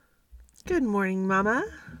Good morning, Mama.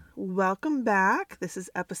 Welcome back. This is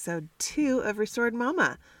episode 2 of Restored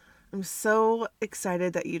Mama. I'm so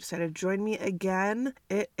excited that you decided to join me again.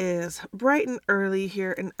 It is bright and early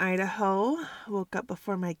here in Idaho. Woke up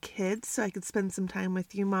before my kids so I could spend some time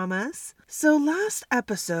with you mamas. So last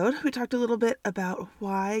episode, we talked a little bit about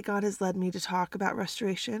why God has led me to talk about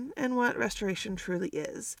restoration and what restoration truly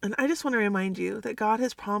is. And I just want to remind you that God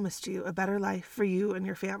has promised you a better life for you and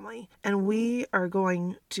your family. And we are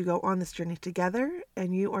going to go on this journey together,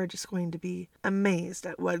 and you are just going to be amazed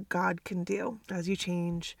at what God can do as you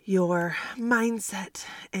change your mindset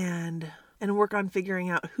and work on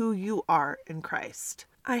figuring out who you are in Christ.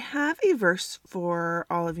 I have a verse for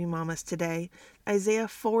all of you mamas today, Isaiah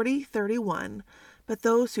 40:31. But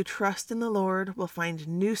those who trust in the Lord will find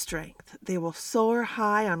new strength. They will soar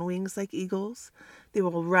high on wings like eagles. They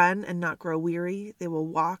will run and not grow weary. They will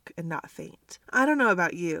walk and not faint. I don't know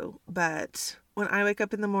about you, but when I wake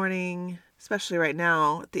up in the morning, especially right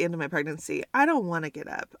now at the end of my pregnancy, I don't want to get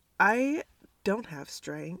up. I don't have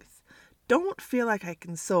strength, don't feel like I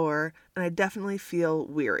can soar, and I definitely feel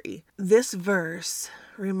weary. This verse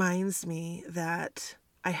reminds me that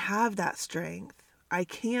I have that strength. I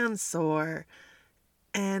can soar,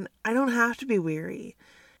 and I don't have to be weary.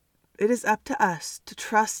 It is up to us to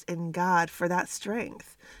trust in God for that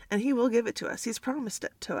strength, and He will give it to us. He's promised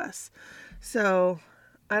it to us. So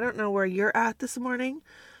I don't know where you're at this morning,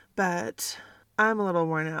 but I'm a little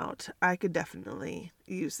worn out. I could definitely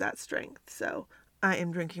use that strength. So I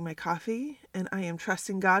am drinking my coffee and I am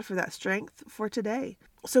trusting God for that strength for today.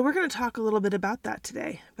 So we're going to talk a little bit about that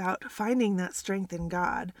today, about finding that strength in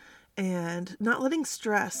God and not letting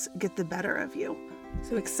stress get the better of you.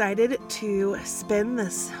 So excited to spend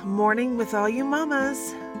this morning with all you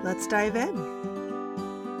mamas. Let's dive in.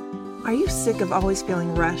 Are you sick of always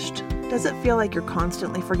feeling rushed? Does it feel like you're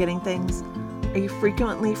constantly forgetting things? Are you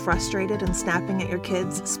frequently frustrated and snapping at your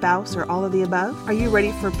kids, spouse, or all of the above? Are you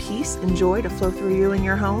ready for peace and joy to flow through you and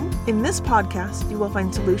your home? In this podcast, you will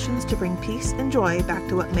find solutions to bring peace and joy back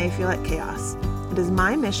to what may feel like chaos. It is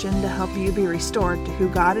my mission to help you be restored to who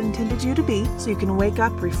God intended you to be so you can wake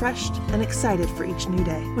up refreshed and excited for each new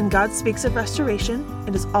day. When God speaks of restoration,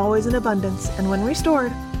 it is always in abundance, and when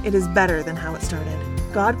restored, it is better than how it started.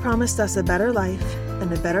 God promised us a better life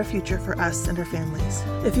and a better future for us and our families.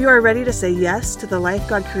 If you are ready to say yes to the life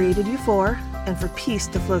God created you for, and for peace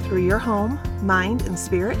to flow through your home, mind, and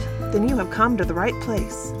spirit, then you have come to the right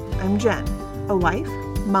place. I'm Jen, a wife,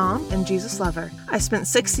 mom, and Jesus lover. I spent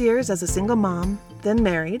 6 years as a single mom, then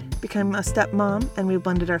married, became a stepmom, and we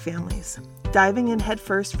blended our families, diving in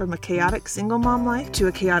headfirst from a chaotic single mom life to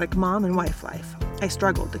a chaotic mom and wife life. I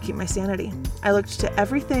struggled to keep my sanity. I looked to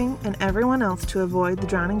everything and everyone else to avoid the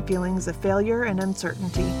drowning feelings of failure and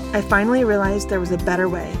uncertainty. I finally realized there was a better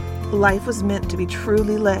way. Life was meant to be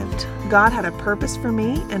truly lived. God had a purpose for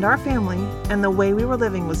me and our family, and the way we were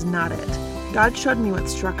living was not it. God showed me what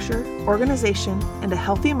structure, organization, and a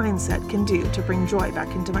healthy mindset can do to bring joy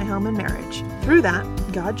back into my home and marriage. Through that,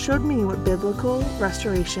 God showed me what biblical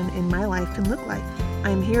restoration in my life can look like. I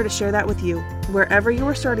am here to share that with you. Wherever you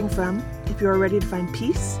are starting from, if you are ready to find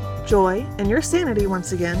peace, joy, and your sanity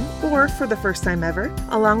once again, or for the first time ever,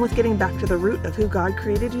 along with getting back to the root of who God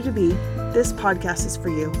created you to be, this podcast is for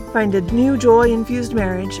you. Find a new joy-infused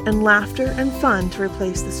marriage and laughter and fun to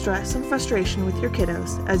replace the stress and frustration with your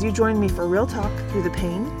kiddos as you join me for real talk through the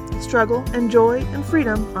pain, struggle, and joy and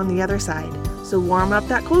freedom on the other side. So warm up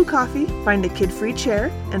that cold coffee, find a kid-free chair,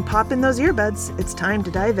 and pop in those earbuds. It's time to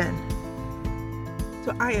dive in.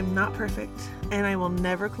 So I am not perfect, and I will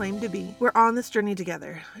never claim to be. We're on this journey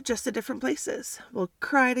together, just at different places. We'll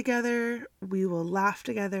cry together, we will laugh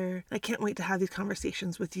together. I can't wait to have these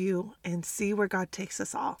conversations with you and see where God takes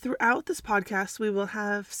us all. Throughout this podcast, we will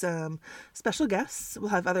have some special guests. We'll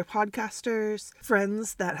have other podcasters,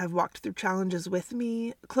 friends that have walked through challenges with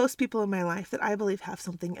me, close people in my life that I believe have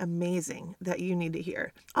something amazing that you need to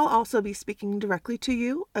hear. I'll also be speaking directly to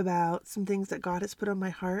you about some things that God has put on my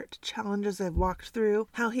heart, challenges I've walked through,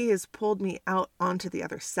 how He has pulled me out onto the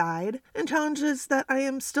other side, and challenges that I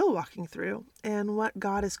am still walking through, and what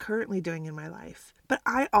God is currently doing in my life. But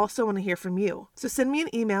I also want to hear from you. So send me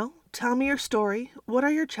an email. Tell me your story. What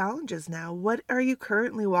are your challenges now? What are you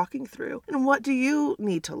currently walking through? And what do you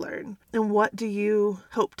need to learn? And what do you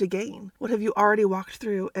hope to gain? What have you already walked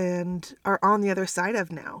through and are on the other side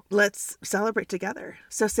of now? Let's celebrate together.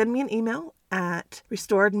 So send me an email at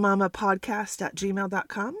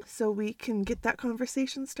restoredmamapodcast@gmail.com so we can get that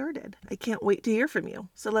conversation started. I can't wait to hear from you.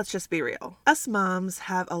 So let's just be real. Us moms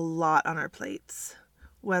have a lot on our plates.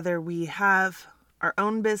 Whether we have our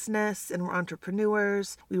own business and we're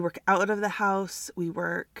entrepreneurs, we work out of the house, we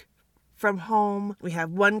work from home, we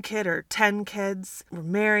have 1 kid or 10 kids, we're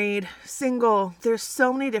married, single. There's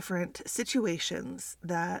so many different situations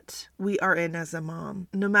that we are in as a mom.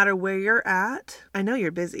 No matter where you're at, I know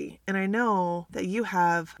you're busy, and I know that you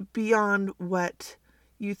have beyond what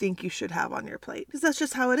you think you should have on your plate, because that's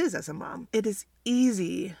just how it is as a mom. It is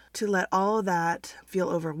easy to let all of that feel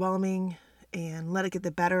overwhelming and let it get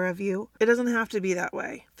the better of you. It doesn't have to be that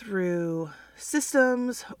way. Through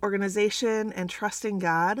systems, organization, and trusting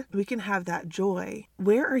God, we can have that joy.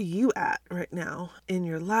 Where are you at right now in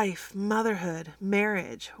your life, motherhood,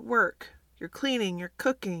 marriage, work? You're cleaning, you're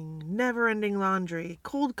cooking, never-ending laundry,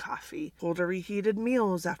 cold coffee, cold or reheated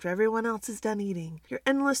meals after everyone else is done eating, your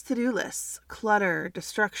endless to-do lists, clutter,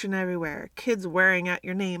 destruction everywhere, kids wearing out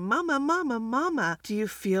your name, mama, mama, mama. Do you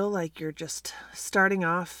feel like you're just starting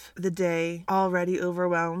off the day already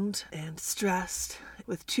overwhelmed and stressed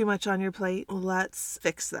with too much on your plate? Well, let's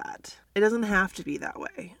fix that. It doesn't have to be that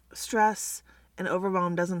way. Stress and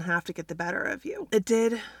overwhelm doesn't have to get the better of you. It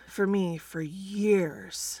did for me for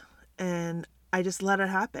years. And I just let it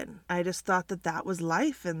happen. I just thought that was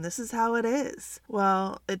life and this is how it is.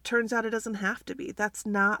 Well, it turns out it doesn't have to be. That's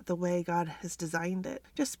not the way God has designed it.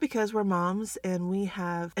 Just because we're moms and we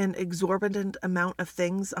have an exorbitant amount of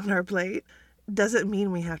things on our plate doesn't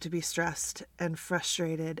mean we have to be stressed and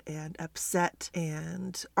frustrated and upset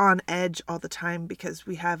and on edge all the time because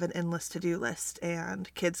we have an endless to-do list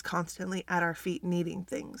and kids constantly at our feet needing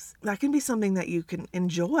things. That can be something that you can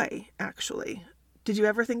enjoy, actually. Did you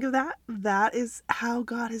ever think of that? That is how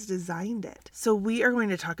God has designed it. So we are going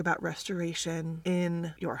to talk about restoration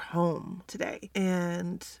in your home today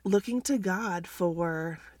and looking to God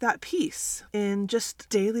for that peace in just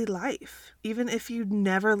daily life. Even if you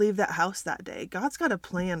never leave that house that day, God's got a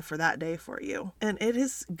plan for that day for you, and it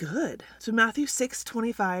is good. So Matthew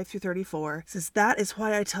 6:25-34 says, "That is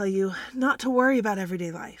why I tell you not to worry about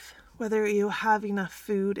everyday life. Whether you have enough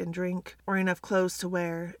food and drink or enough clothes to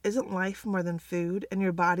wear, isn't life more than food and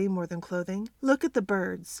your body more than clothing? Look at the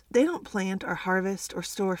birds. They don't plant or harvest or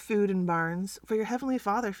store food in barns, for your heavenly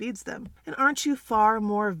Father feeds them. And aren't you far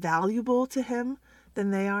more valuable to Him than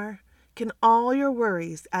they are? Can all your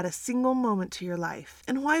worries add a single moment to your life?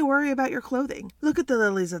 And why worry about your clothing? Look at the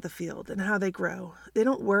lilies of the field and how they grow. They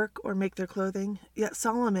don't work or make their clothing, yet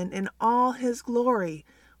Solomon in all his glory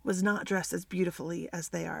was not dressed as beautifully as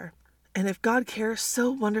they are. And if God cares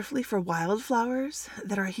so wonderfully for wildflowers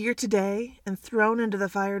that are here today and thrown into the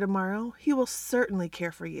fire tomorrow, He will certainly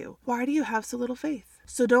care for you. Why do you have so little faith?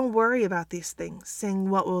 So don't worry about these things, saying,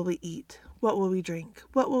 what will we eat? What will we drink?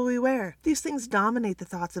 What will we wear? These things dominate the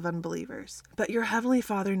thoughts of unbelievers. But your heavenly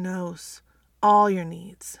Father knows all your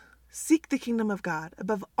needs. Seek the kingdom of God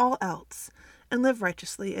above all else and live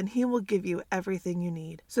righteously, and He will give you everything you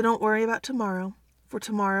need. So don't worry about tomorrow, for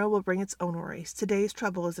tomorrow will bring its own worries. Today's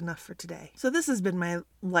trouble is enough for today." So this has been my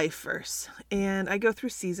life verse, and I go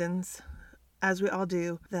through seasons, as we all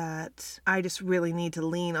do, that I just really need to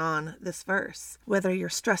lean on this verse. Whether you're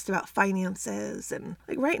stressed about finances, and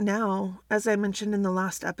like right now, as I mentioned in the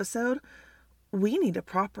last episode, we need a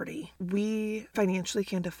property. We financially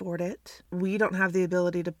can't afford it. We don't have the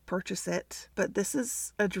ability to purchase it, but this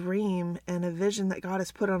is a dream and a vision that God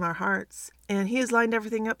has put on our hearts, and He has lined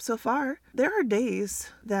everything up so far. There are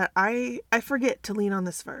days that I forget to lean on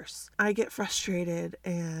this verse. I get frustrated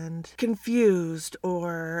and confused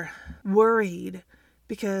or worried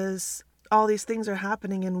because all these things are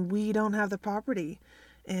happening and we don't have the property.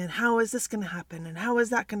 And how is this going to happen? And how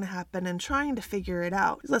is that going to happen? And trying to figure it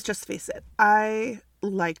out. Let's just face it. I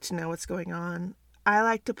like to know what's going on. I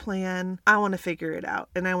like to plan. I want to figure it out.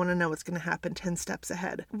 And I want to know what's going to happen 10 steps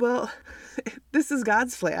ahead. Well, this is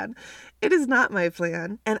God's plan. It is not my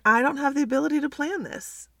plan. And I don't have the ability to plan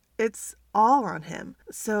this. It's all on Him.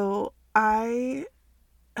 So I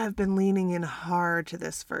have been leaning in hard to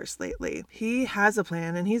this verse lately. He has a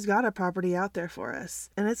plan and He's got a property out there for us.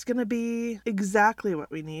 And it's going to be exactly what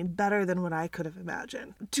we need, better than what I could have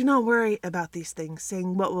imagined. Do not worry about these things,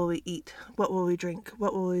 saying, what will we eat? What will we drink?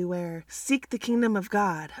 What will we wear? Seek the kingdom of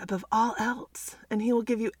God above all else, and He will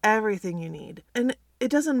give you everything you need. And it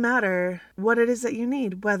doesn't matter what it is that you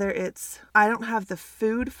need, whether it's, I don't have the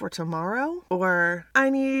food for tomorrow, or I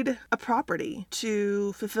need a property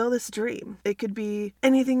to fulfill this dream. It could be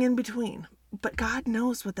anything in between. But God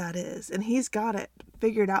knows what that is, and He's got it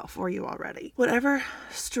figured out for you already. Whatever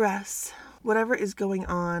stress, whatever is going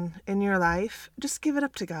on in your life, just give it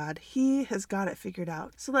up to God. He has got it figured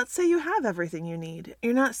out. So let's say you have everything you need.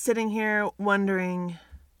 You're not sitting here wondering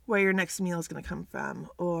where your next meal is going to come from,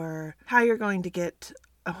 or how you're going to get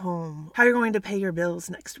a home, how you're going to pay your bills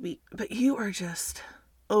next week. But you are just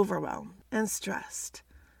overwhelmed and stressed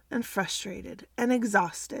and frustrated and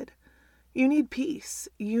exhausted You need peace.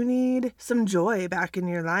 You need some joy back in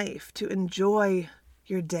your life to enjoy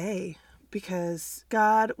your day, because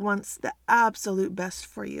God wants the absolute best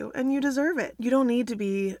for you and you deserve it. You don't need to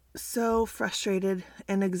be so frustrated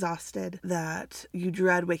and exhausted that you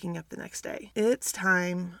dread waking up the next day. It's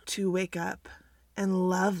time to wake up and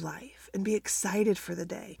love life and be excited for the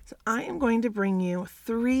day. So I am going to bring you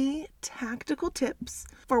 3 tactical tips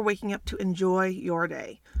for waking up to enjoy your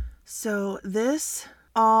day. So this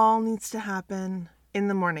all needs to happen in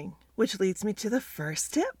the morning, which leads me to the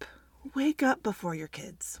first tip. Wake up before your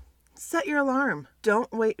kids. Set your alarm.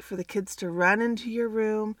 Don't wait for the kids to run into your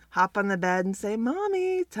room, hop on the bed and say,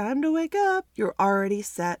 "Mommy, time to wake up." You're already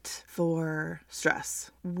set for stress.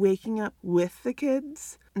 Waking up with the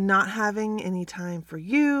kids, not having any time for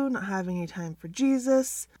you, not having any time for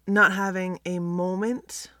Jesus, not having a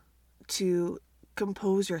moment to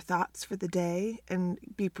compose your thoughts for the day and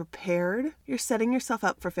be prepared, you're setting yourself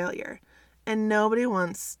up for failure. And nobody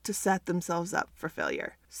wants to set themselves up for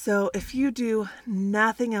failure. So if you do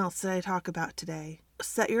nothing else that I talk about today,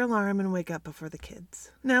 set your alarm and wake up before the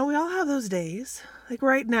kids. Now, we all have those days. Like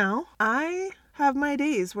right now, I have my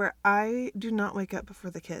days where I do not wake up before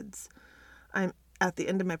the kids. I'm at the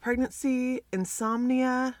end of my pregnancy.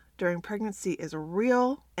 Insomnia during pregnancy is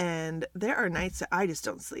real, and there are nights that I just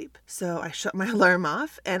don't sleep. So I shut my alarm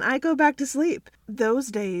off and I go back to sleep. Those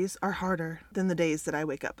days are harder than the days that I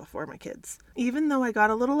wake up before my kids. Even though I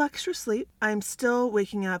got a little extra sleep, I'm still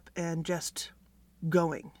waking up and just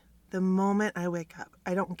going. The moment I wake up,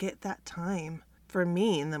 I don't get that time for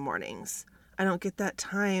me in the mornings. I don't get that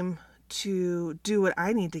time to do what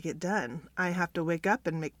I need to get done. I have to wake up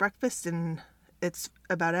and make breakfast, and it's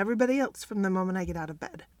about everybody else from the moment I get out of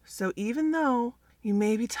bed. So even though you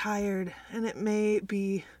may be tired and it may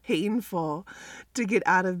be painful to get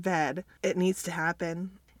out of bed, it needs to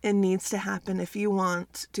happen. It needs to happen if you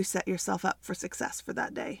want to set yourself up for success for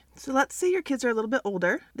that day. So let's say your kids are a little bit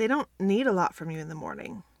older. They don't need a lot from you in the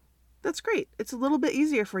morning. That's great. It's a little bit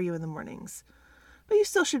easier for you in the mornings, but you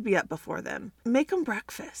still should be up before them. Make them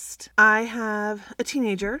breakfast. I have a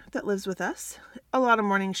teenager that lives with us. A lot of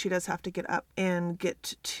mornings she does have to get up and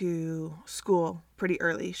get to school pretty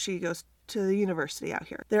early. She goes to the university out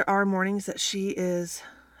here. There are mornings that she is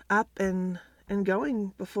up and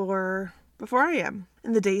going before I am.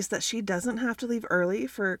 And the days that she doesn't have to leave early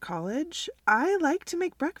for college, I like to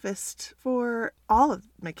make breakfast for all of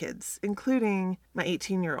my kids, including my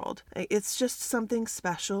 18-year-old. It's just something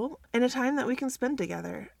special and a time that we can spend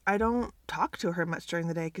together. I don't talk to her much during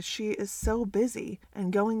the day because she is so busy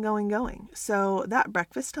and going. So that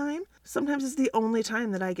breakfast time sometimes is the only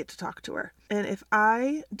time that I get to talk to her. And if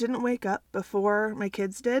I didn't wake up before my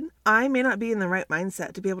kids did, I may not be in the right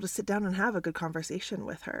mindset to be able to sit down and have a good conversation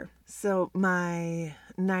with her. So my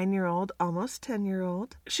 9-year-old, almost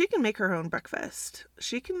 10-year-old, she can make her own breakfast.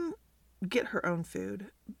 She can get her own food,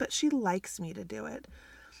 but she likes me to do it.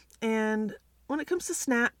 And when it comes to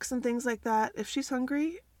snacks and things like that, if she's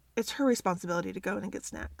hungry, it's her responsibility to go in and get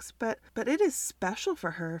snacks. But it is special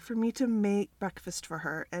for her, for me to make breakfast for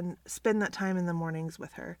her and spend that time in the mornings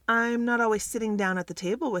with her. I'm not always sitting down at the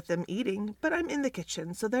table with them eating, but I'm in the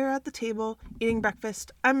kitchen. So they're at the table eating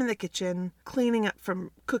breakfast. I'm in the kitchen cleaning up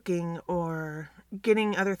from cooking or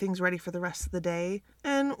getting other things ready for the rest of the day.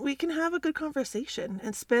 And we can have a good conversation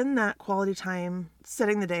and spend that quality time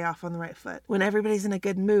setting the day off on the right foot when everybody's in a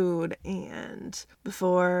good mood, and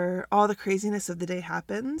before all the craziness of the day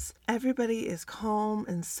happens, everybody is calm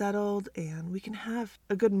and settled and we can have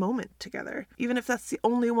a good moment together, even if that's the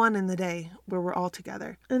only one in the day where we're all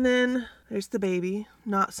together. And then there's the baby.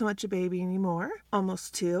 Not so much a baby anymore,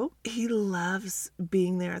 almost 2. He loves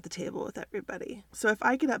being there at the table with everybody. So if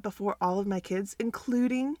I get up before all of my kids,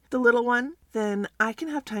 including the little one, then I can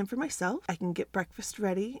have time for myself. I can get breakfast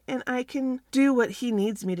ready and I can do what he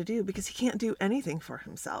needs me to do because he can't do anything for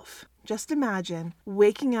himself. Just imagine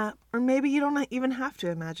waking up, or maybe you don't even have to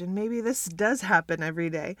imagine. Maybe this does happen every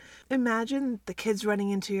day. Imagine the kids running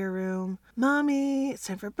into your room. "Mommy, it's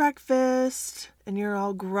time for breakfast." And you're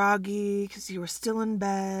all groggy because you were still in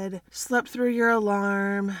bed, slept through your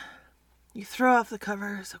alarm. You throw off the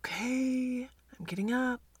covers. "Okay, I'm getting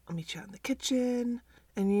up. I'll meet you out in the kitchen."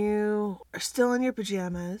 And you are still in your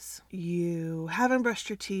pajamas. You haven't brushed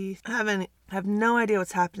your teeth. Have no idea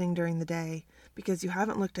what's happening during the day because you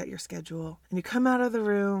haven't looked at your schedule. And you come out of the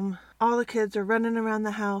room. All the kids are running around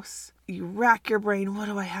the house. You rack your brain. What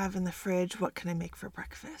do I have in the fridge? What can I make for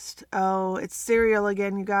breakfast? Oh, it's cereal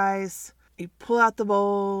again, you guys. You pull out the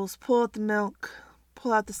bowls, pull out the milk,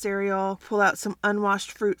 pull out the cereal, pull out some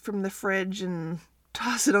unwashed fruit from the fridge and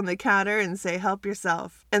toss it on the counter and say, "Help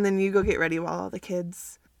yourself." And then you go get ready while all the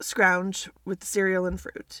kids scrounge with the cereal and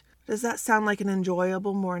fruit. Does that sound like an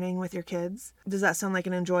enjoyable morning with your kids? Does that sound like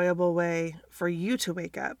an enjoyable way for you to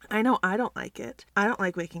wake up? I know I don't like it. I don't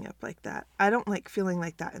like waking up like that. I don't like feeling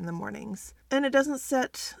like that in the mornings. And it doesn't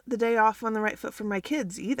set the day off on the right foot for my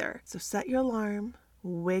kids either. So set your alarm,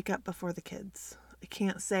 wake up before the kids. I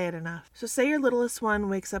can't say it enough. So say your littlest one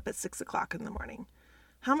wakes up at 6 o'clock in the morning.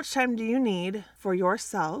 How much time do you need for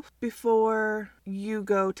yourself before you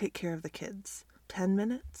go take care of the kids? 10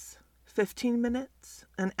 minutes? 15 minutes?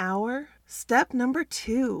 An hour? Step number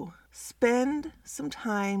 2, spend some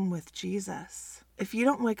time with Jesus. If you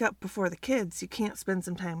don't wake up before the kids, you can't spend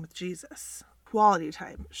some time with Jesus. Quality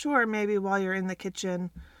time. Sure, maybe while you're in the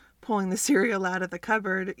kitchen pulling the cereal out of the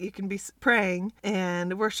cupboard, you can be praying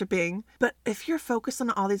and worshiping. But if you're focused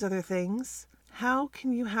on all these other things, how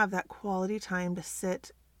can you have that quality time to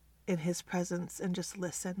sit in his presence and just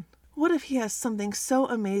listen? What if he has something so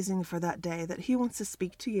amazing for that day that he wants to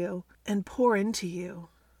speak to you and pour into you,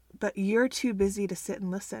 but you're too busy to sit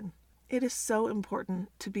and listen? It is so important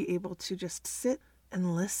to be able to just sit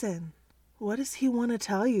and listen. What does he want to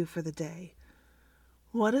tell you for the day?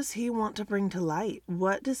 What does he want to bring to light?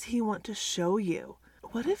 What does he want to show you?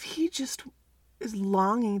 What if he just is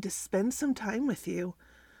longing to spend some time with you,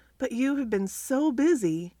 but you have been so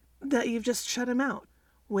busy that you've just shut him out?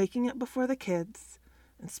 Waking up before the kids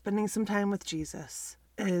and spending some time with Jesus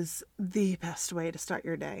is the best way to start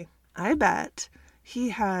your day. I bet he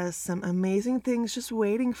has some amazing things just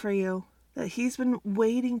waiting for you that he's been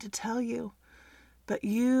waiting to tell you. But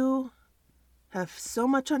you have so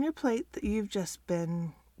much on your plate that you've just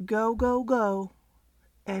been go, go, go.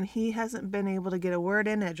 And he hasn't been able to get a word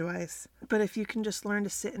in edgewise. But if you can just learn to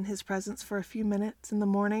sit in his presence for a few minutes in the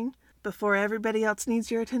morning before everybody else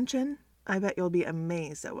needs your attention, I bet you'll be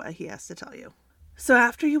amazed at what he has to tell you. So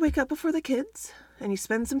after you wake up before the kids and you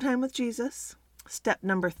spend some time with Jesus, step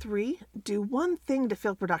number 3, do one thing to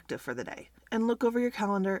feel productive for the day and look over your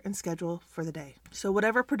calendar and schedule for the day. So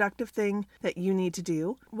whatever productive thing that you need to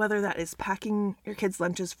do, whether that is packing your kids'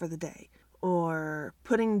 lunches for the day, or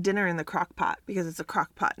putting dinner in the crock pot because it's a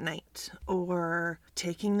crock pot night, or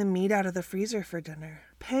taking the meat out of the freezer for dinner,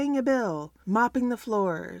 paying a bill, mopping the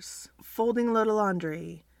floors, folding a load of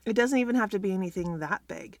laundry. It doesn't even have to be anything that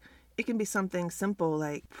big. It can be something simple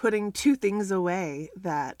like putting 2 things away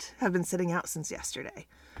that have been sitting out since yesterday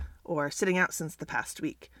or sitting out since the past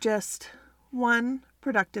week. Just one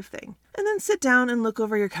productive thing. And then sit down and look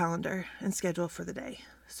over your calendar and schedule for the day.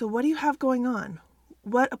 So what do you have going on?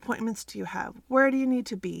 What appointments do you have? Where do you need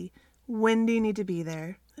to be? When do you need to be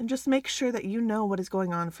there? And just make sure that you know what is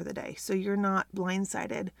going on for the day so you're not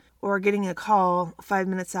blindsided or getting a call 5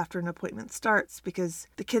 minutes after an appointment starts because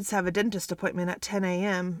the kids have a dentist appointment at 10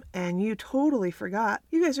 a.m. and you totally forgot.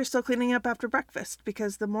 You guys are still cleaning up after breakfast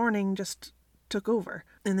because the morning just took over.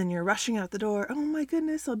 And then you're rushing out the door. Oh my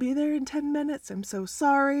goodness, I'll be there in 10 minutes. I'm so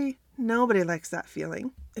sorry. Nobody likes that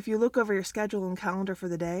feeling. If you look over your schedule and calendar for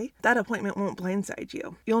the day, that appointment won't blindside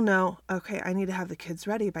you. You'll know, okay, I need to have the kids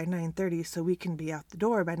ready by 9:30 so we can be out the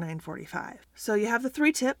door by 9:45. So you have the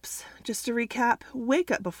 3 tips. Just to recap, wake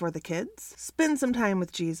up before the kids, spend some time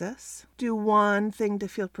with Jesus, do one thing to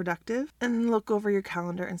feel productive, and look over your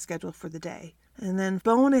calendar and schedule for the day. And then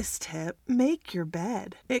bonus tip, make your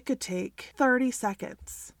bed. It could take 30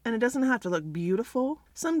 seconds. And it doesn't have to look beautiful.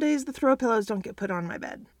 Some days the throw pillows don't get put on my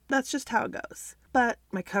bed. That's just how it goes. But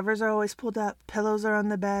my covers are always pulled up, pillows are on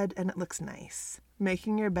the bed, and it looks nice.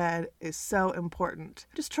 Making your bed is so important.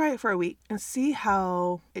 Just try it for a week and see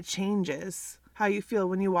how it changes how you feel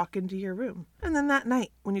when you walk into your room. And then that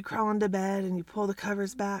night, when you crawl into bed and you pull the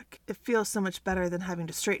covers back, it feels so much better than having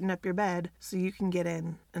to straighten up your bed so you can get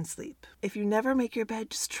in and sleep. If you never make your bed,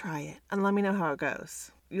 just try it and let me know how it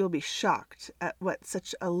goes. You'll be shocked at what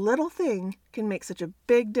such a little thing can make such a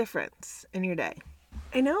big difference in your day.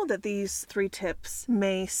 I know that these 3 tips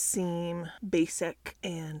may seem basic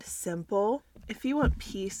and simple. If you want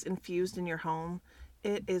peace infused in your home,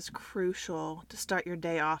 it is crucial to start your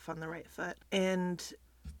day off on the right foot. And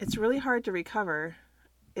it's really hard to recover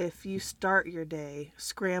if you start your day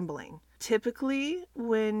scrambling. Typically,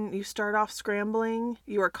 when you start off scrambling,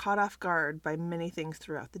 you are caught off guard by many things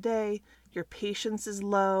throughout the day. Your patience is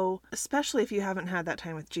low, especially if you haven't had that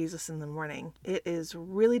time with Jesus in the morning. It is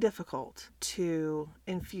really difficult to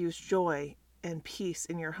infuse joy and peace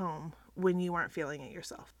in your home when you aren't feeling it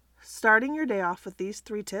yourself. Starting your day off with these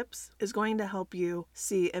 3 tips is going to help you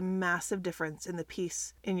see a massive difference in the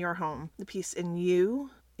peace in your home, the peace in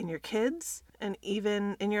you, in your kids, and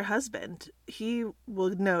even in your husband. He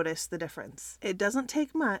will notice the difference. It doesn't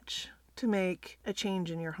take much to make a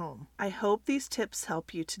change in your home. I hope these tips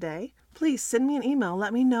help you today. Please send me an email.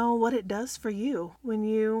 Let me know what it does for you when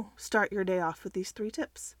you start your day off with these 3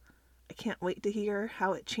 tips. I can't wait to hear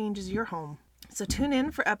how it changes your home. So tune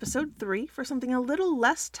in for episode 3 for something a little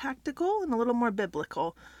less tactical and a little more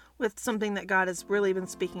biblical, with something that God has really been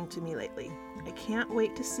speaking to me lately. I can't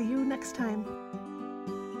wait to see you next time.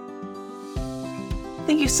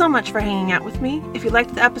 Thank you so much for hanging out with me. If you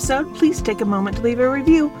liked the episode, please take a moment to leave a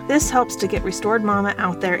review. This helps to get Restored Mama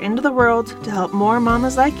out there into the world to help more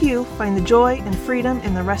mamas like you find the joy and freedom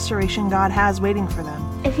in the restoration God has waiting for them.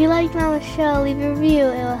 If you liked Mama's show, leave a review.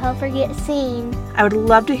 It will help her get seen. I would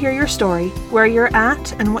love to hear your story, where you're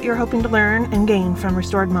at, and what you're hoping to learn and gain from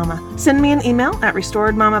Restored Mama. Send me an email at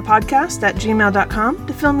restoredmamapodcast@gmail.com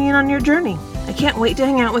to fill me in on your journey. I can't wait to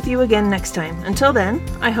hang out with you again next time. Until then,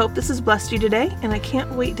 I hope this has blessed you today, and I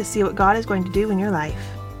can't wait to see what God is going to do in your life.